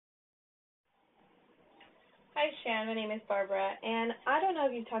Hi, Shan. My name is Barbara, and I don't know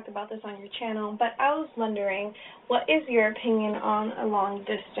if you talked about this on your channel, but I was wondering, what is your opinion on a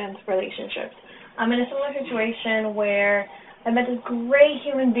long-distance relationship? I'm in a similar situation where I met this great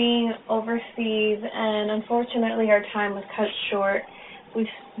human being overseas, and unfortunately, our time was cut short. We've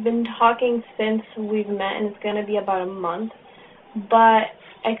been talking since we've met, and it's going to be about a month, but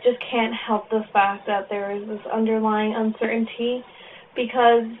I just can't help the fact that there is this underlying uncertainty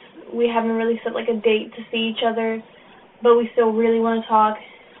because we haven't really set like a date to see each other, but we still really want to talk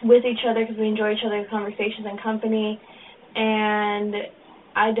with each other because we enjoy each other's conversations and company. And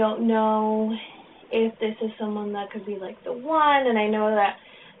I don't know if this is someone that could be like the one. And I know that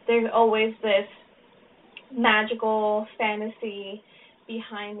there's always this magical fantasy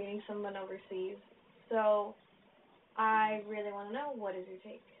behind meeting someone overseas. So I really want to know, what is your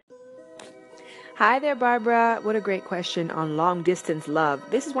take? Hi there, Barbara. What a great question on long distance love.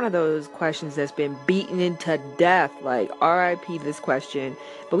 This is one of those questions that's been beaten into death, like RIP this question,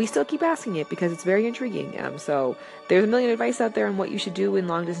 but we still keep asking it because it's very intriguing. So there's a million advice out there on what you should do in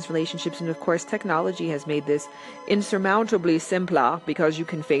long distance relationships, and of course, technology has made this insurmountably simpler because you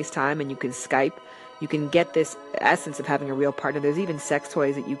can FaceTime and you can Skype. You can get this essence of having a real partner. There's even sex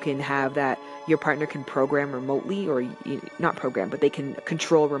toys that you can have that your partner can program remotely, or not program, but they can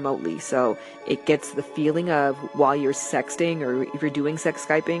control remotely. So it gets the feeling of while you're sexting, or if you're doing sex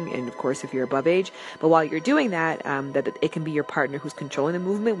Skyping, and of course if you're above age, but while you're doing that, that it can be your partner who's controlling the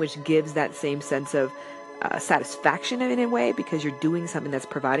movement, which gives that same sense of satisfaction in a way, because you're doing something that's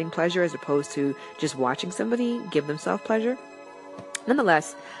providing pleasure as opposed to just watching somebody give themselves pleasure.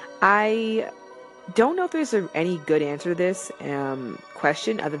 Nonetheless, I don't know if there's any good answer to this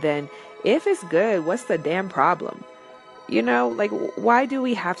question other than, if it's good, what's the damn problem? Like, why do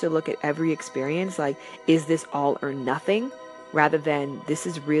we have to look at every experience like, is this all or nothing, rather than this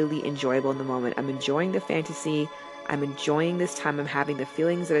is really enjoyable in the moment. I'm enjoying the fantasy. I'm enjoying this time. I'm having the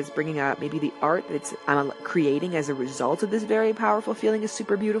feelings that it's bringing up. Maybe the art that I'm creating as a result of this very powerful feeling is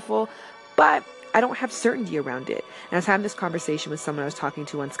super beautiful, but I don't have certainty around it. And I was having this conversation with someone I was talking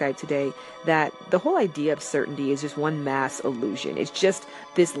to on Skype today, that the whole idea of certainty is just one mass illusion. It's just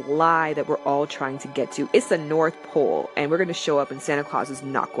this lie that we're all trying to get to. It's the North Pole, and we're going to show up and Santa Claus is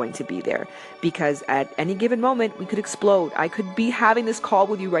not going to be there, because at any given moment we could explode. I could be having this call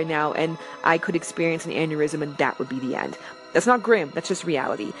with you right now and I could experience an aneurysm, and that would be the end. That's not grim, that's just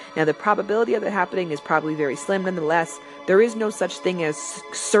reality. Now, the probability of it happening is probably very slim. Nonetheless, there is no such thing as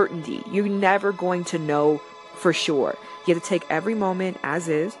certainty. You're never going to know for sure. You have to take every moment as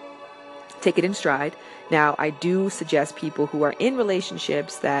is, take it in stride. Now, I do suggest people who are in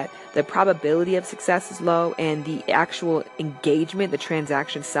relationships that the probability of success is low and the actual engagement, the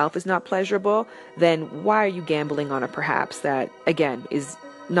transaction itself, is not pleasurable, then why are you gambling on a perhaps that, again, is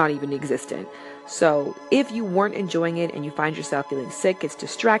not even existent? So if you weren't enjoying it and you find yourself feeling sick, it's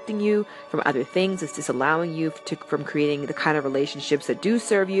distracting you from other things, it's disallowing you from creating the kind of relationships that do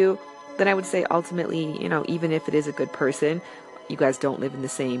serve you, then I would say ultimately, even if it is a good person, you guys don't live in the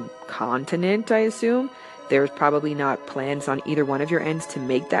same continent, I assume. There's probably not plans on either one of your ends to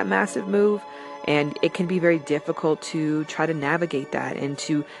make that massive move. And it can be very difficult to try to navigate that and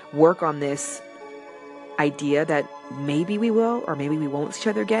to work on this idea that maybe we will or maybe we won't see each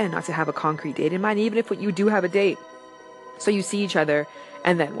other again, not to have a concrete date in mind, even if you do have a date. So you see each other,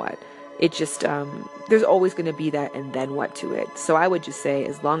 and then what? It just, there's always going to be that and then what to it. So I would just say,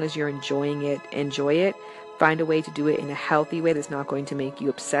 as long as you're enjoying it, enjoy it. Find a way to do it in a healthy way that's not going to make you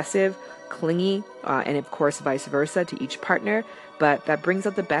obsessive, clingy, and of course vice versa to each partner. But that brings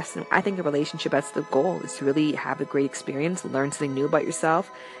out the best. And I think a relationship, that's the goal, is to really have a great experience, learn something new about yourself,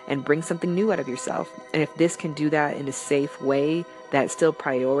 and bring something new out of yourself. And if this can do that in a safe way that still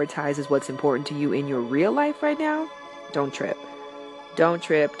prioritizes what's important to you in your real life right now, don't trip. Don't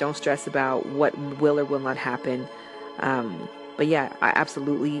trip. Don't stress about what will or will not happen. But yeah, I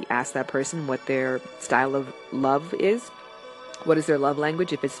absolutely ask that person what their style of love is. What is their love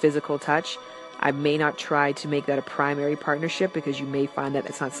language? If it's physical touch, I may not try to make that a primary partnership, because you may find that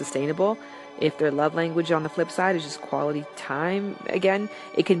it's not sustainable. If their love language on the flip side is just quality time, again,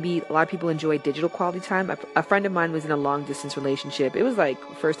 it can be, a lot of people enjoy digital quality time. A friend of mine was in a long distance relationship. It was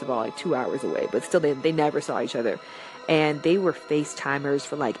first of all, 2 hours away, but still they never saw each other. And they were FaceTimers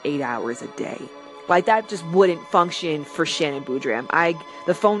for 8 hours a day. That just wouldn't function for Shannon Boodram.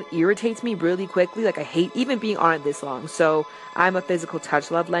 The phone irritates me really quickly. I hate even being on it this long. So I'm a physical touch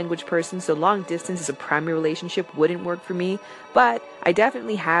love language person. So long distance as a primary relationship wouldn't work for me. But I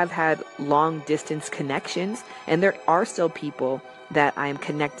definitely have had long distance connections. And there are still people that I am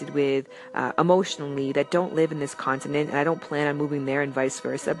connected with emotionally that don't live in this continent, and I don't plan on moving there and vice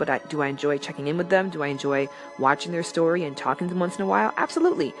versa, but do I enjoy checking in with them? Do I enjoy watching their story and talking to them once in a while?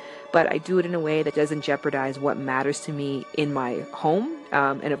 Absolutely. But I do it in a way that doesn't jeopardize what matters to me in my home,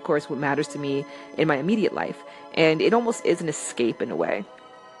 and of course what matters to me in my immediate life. And it almost is an escape in a way.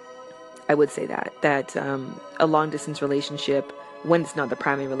 I would say that a long distance relationship, when it's not the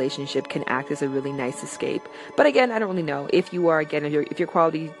primary relationship, can act as a really nice escape. But again, I don't really know if you are, again, if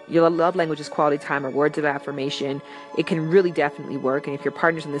your love language is quality time or words of affirmation, it can really definitely work. And if your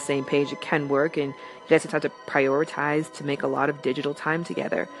partner's on the same page, it can work. And you guys just have to prioritize to make a lot of digital time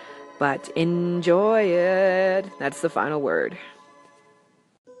together. But enjoy it. That's the final word.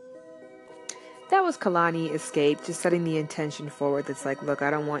 That was Kalani Escape, just setting the intention forward. That's like, look, I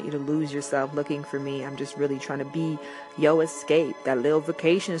don't want you to lose yourself looking for me. I'm just really trying to be your escape, that little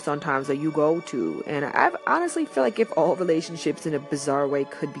vacation sometimes that you go to. And I honestly feel like if all relationships in a bizarre way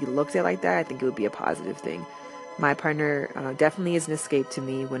could be looked at like that, I think it would be a positive thing. My partner definitely is an escape to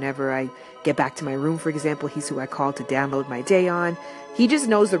me. Whenever I get back to my room, for example, he's who I call to download my day on. He just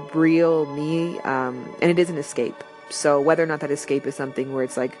knows the real me, and it is an escape. So whether or not that escape is something where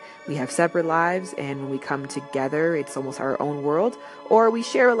it's like we have separate lives and when we come together, it's almost our own world, or we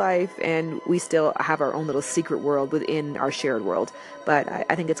share a life and we still have our own little secret world within our shared world. But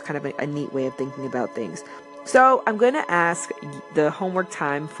I think it's kind of a neat way of thinking about things. So I'm going to ask the homework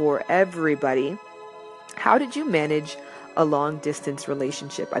time for everybody. How did you manage a long distance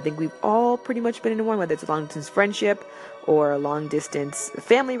relationship? I think we've all pretty much been in one, whether it's a long distance friendship or a long distance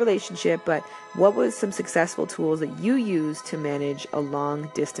family relationship, but what was some successful tools that you use to manage a long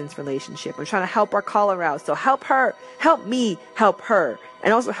distance relationship? I'm trying to help our caller out. So help her, help me, help her,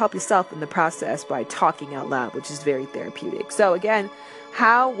 and also help yourself in the process by talking out loud, which is very therapeutic. So again,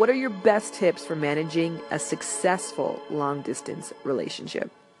 what are your best tips for managing a successful long distance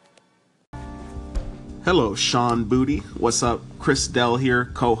relationship? Hello, Sean Booty. What's up? Chris Dell here,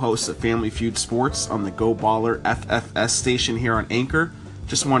 co-host of Family Feud Sports on the Go Baller FFS station here on Anchor.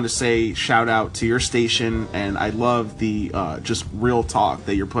 Just wanted to say shout out to your station, and I love the just real talk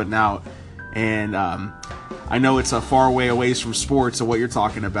that you're putting out. And I know it's a far way away from sports of what you're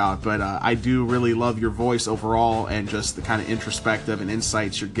talking about, but I do really love your voice overall and just the kind of introspective and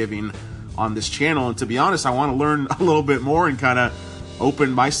insights you're giving on this channel. And to be honest, I want to learn a little bit more and kind of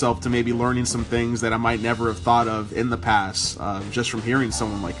open myself to maybe learning some things that I might never have thought of in the past, just from hearing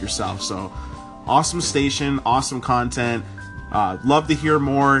someone like yourself. So awesome station, awesome content. Love to hear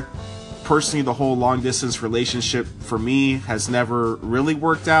more. Personally, the whole long distance relationship for me has never really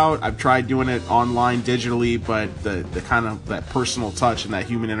worked out. I've tried doing it online digitally, but the kind of that personal touch and that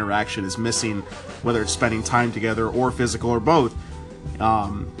human interaction is missing, whether it's spending time together or physical or both.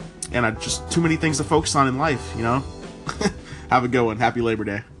 And I just too many things to focus on in life, you know. Have a good one. Happy Labor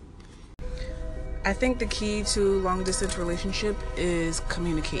Day. I think the key to long distance relationship is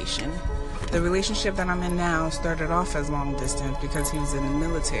communication. The relationship that I'm in now started off as long distance because he was in the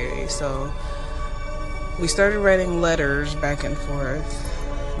military. So we started writing letters back and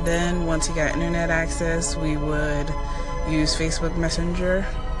forth. Then once he got internet access, we would use Facebook Messenger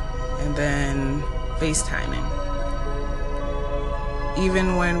and then FaceTiming.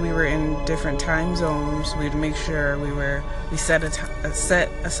 Even when we were in different time zones, we'd make sure we set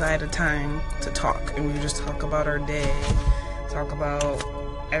aside a time to talk, and we would just talk about our day, talk about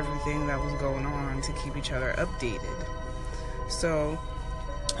everything that was going on to keep each other updated. So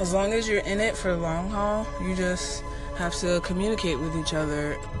as long as you're in it for the long haul, you just have to communicate with each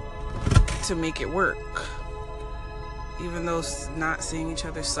other to make it work. Even though not seeing each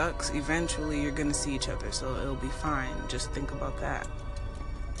other sucks, eventually you're gonna see each other, so it'll be fine. Just think about that.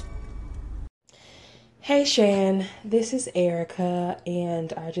 Hey Shan, this is Erica,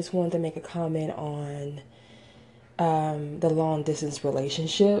 and I just wanted to make a comment on the long distance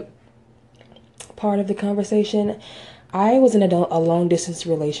relationship part of the conversation. I was in a long distance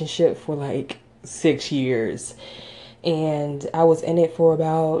relationship for like 6 years, and I was in it for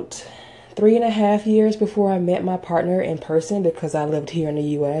about 3.5 years before I met my partner in person, because I lived here in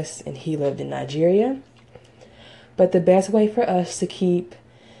the US and he lived in Nigeria. But the best way for us to keep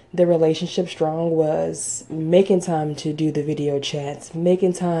the relationship strong was making time to do the video chats,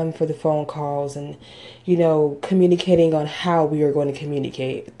 making time for the phone calls, and, you know, communicating on how we were going to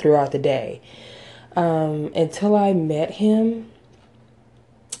communicate throughout the day. Until I met him.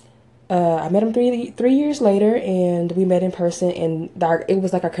 I met him three years later, and we met in person, and it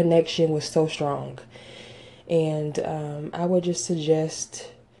was like our connection was so strong. And I would just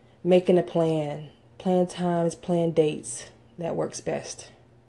suggest making a plan times, plan dates that works best.